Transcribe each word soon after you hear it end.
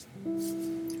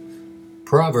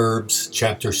Proverbs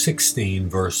chapter 16,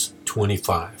 verse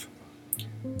 25.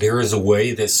 There is a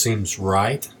way that seems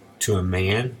right to a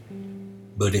man,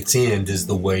 but its end is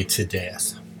the way to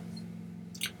death.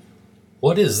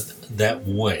 What is that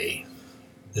way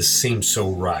that seems so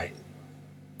right?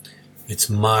 It's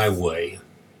my way.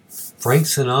 Frank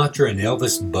Sinatra and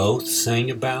Elvis both sang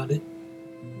about it.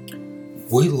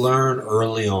 We learn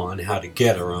early on how to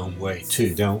get our own way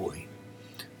too, don't we?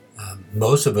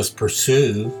 Most of us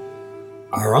pursue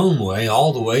our own way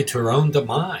all the way to our own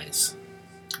demise.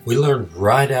 We learned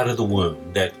right out of the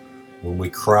womb that when we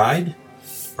cried,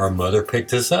 our mother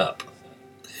picked us up.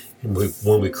 And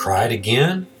when we cried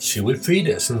again, she would feed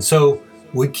us. And so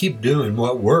we keep doing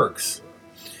what works.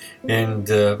 And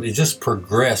it just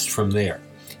progressed from there,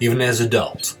 even as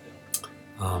adults.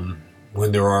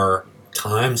 When there are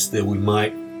times that we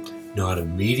might not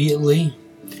immediately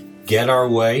get our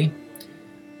way,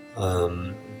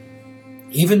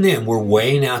 even then we're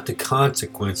weighing out the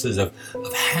consequences of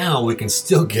how we can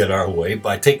still get our way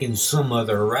by taking some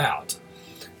other route.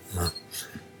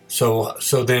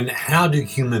 So then how do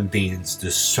human beings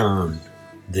discern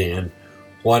then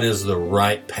what is the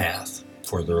right path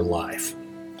for their life?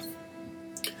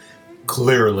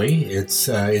 Clearly,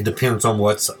 it depends on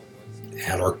what's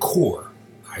at our core,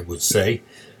 I would say.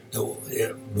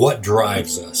 What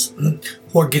drives us?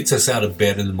 What gets us out of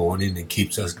bed in the morning and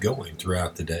keeps us going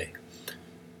throughout the day?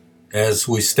 As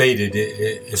we stated,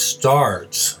 it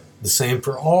starts the same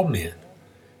for all men.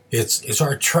 It's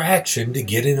our attraction to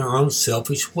get in our own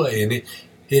selfish way, and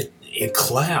it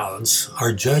clouds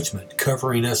our judgment,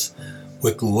 covering us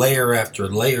with layer after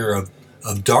layer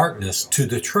of darkness to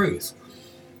the truth.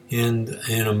 And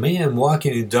a man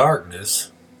walking in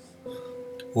darkness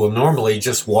will normally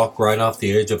just walk right off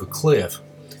the edge of a cliff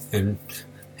and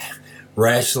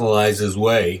rationalize his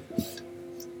way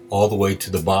all the way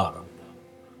to the bottom.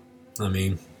 I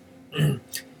mean,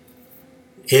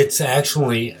 it's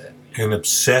actually an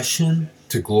obsession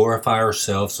to glorify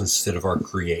ourselves instead of our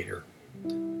Creator.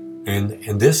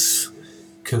 And this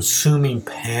consuming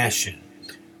passion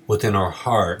within our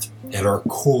heart, at our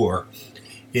core,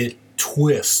 it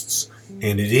twists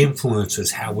and it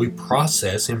influences how we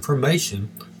process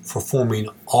information for forming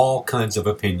all kinds of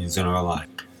opinions in our life.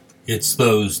 It's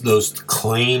those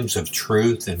claims of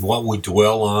truth and what we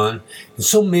dwell on, and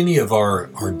so many of our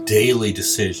daily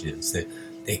decisions that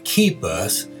keep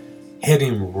us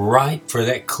heading right for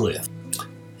that cliff.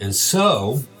 And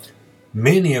so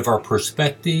many of our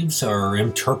perspectives, our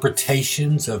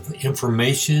interpretations of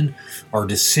information, our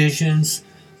decisions,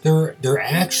 they're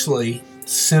actually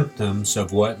symptoms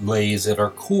of what lays at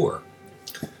our core.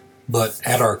 But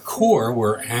at our core,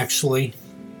 we're actually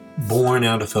born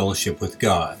out of fellowship with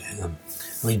God.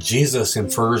 Jesus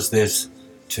infers this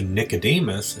to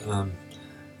Nicodemus,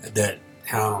 that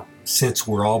how since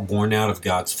we're all born out of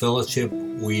God's fellowship,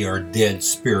 we are dead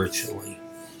spiritually.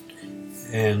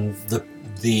 And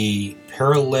the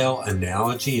parallel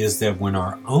analogy is that when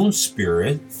our own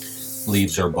spirit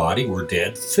leaves our body, we're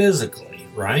dead physically,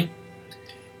 right?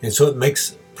 And so it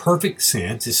makes perfect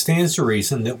sense. It stands to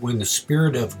reason that when the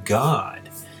Spirit of God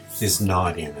is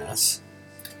not in us,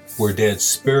 we're dead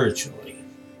spiritually.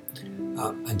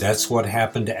 And that's what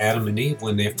happened to Adam and Eve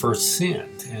when they first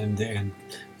sinned. And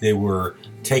they were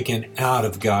taken out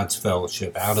of God's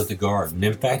fellowship, out of the garden.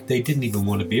 In fact, they didn't even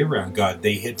want to be around God.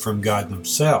 They hid from God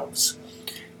themselves.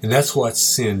 And that's what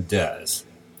sin does.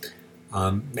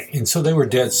 And so they were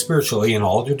dead spiritually, and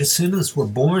all their descendants were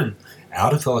born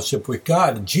out of fellowship with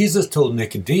God. And Jesus told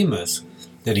Nicodemus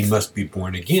that he must be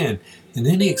born again. And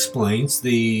then he explains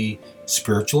the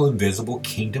spiritual, invisible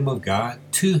kingdom of God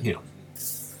to him.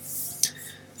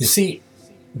 You see,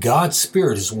 God's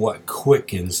Spirit is what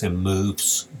quickens and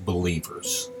moves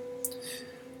believers.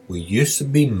 We used to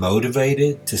be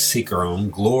motivated to seek our own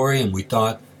glory, and we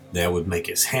thought that would make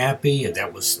us happy. And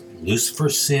that was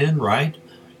Lucifer's sin, right?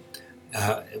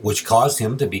 Which caused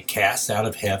him to be cast out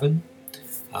of heaven.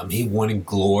 He wanted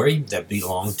glory that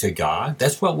belonged to God.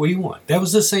 That's what we want. That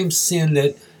was the same sin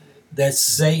that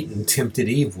Satan tempted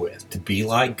Eve with, to be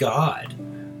like God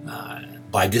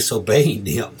by disobeying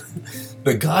him.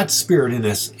 But God's Spirit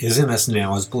is in us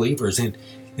now as believers, and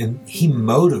He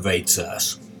motivates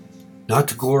us not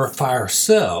to glorify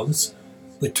ourselves,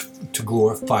 but to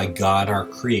glorify God, our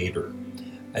Creator.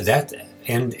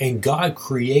 And God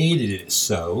created it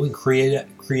so, and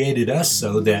created us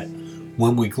so that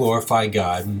when we glorify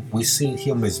God, we see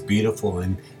Him as beautiful,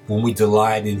 and when we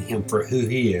delight in Him for who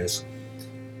He is,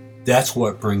 that's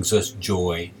what brings us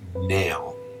joy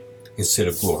now, instead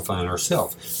of glorifying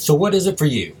ourselves. So what is it for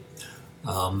you?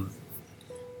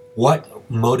 What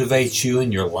motivates you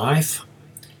in your life?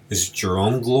 Is it your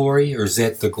own glory, or is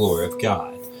it the glory of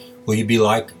God? Will you be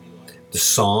like the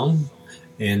song,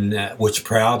 which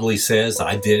proudly says,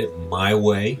 I did it my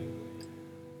way?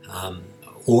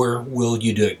 Or will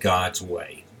you do it God's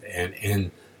way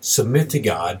and submit to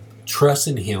God, trust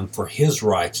in Him for His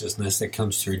righteousness that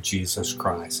comes through Jesus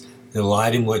Christ?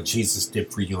 Delight in what Jesus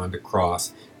did for you on the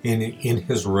cross and in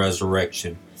His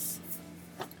resurrection.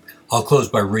 I'll close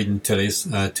by reading today's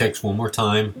text one more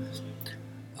time.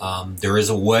 There is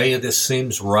a way that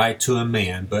seems right to a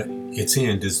man, but its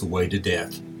end is the way to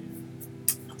death.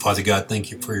 Father God,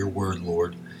 thank you for your word,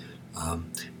 Lord.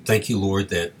 Thank you, Lord,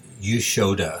 that you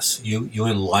showed us, you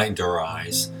enlightened our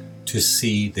eyes to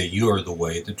see that you are the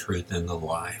way, the truth, and the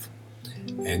life,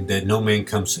 and that no man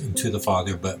comes into the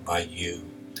Father but by you.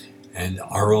 And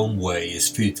our own way is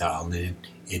futile, and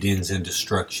it ends in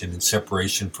destruction and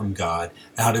separation from God,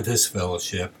 out of His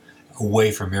fellowship,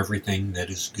 away from everything that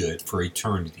is good for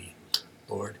eternity.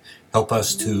 Lord, help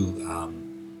us to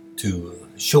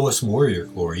show us more of your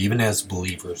glory, even as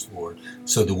believers, Lord,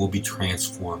 so that we'll be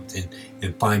transformed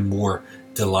and find more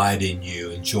delight in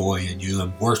you and joy in you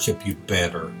and worship you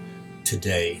better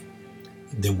today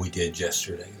than we did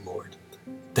yesterday, Lord.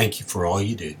 Thank you for all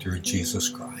you did through Jesus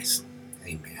Christ.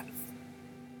 Amen.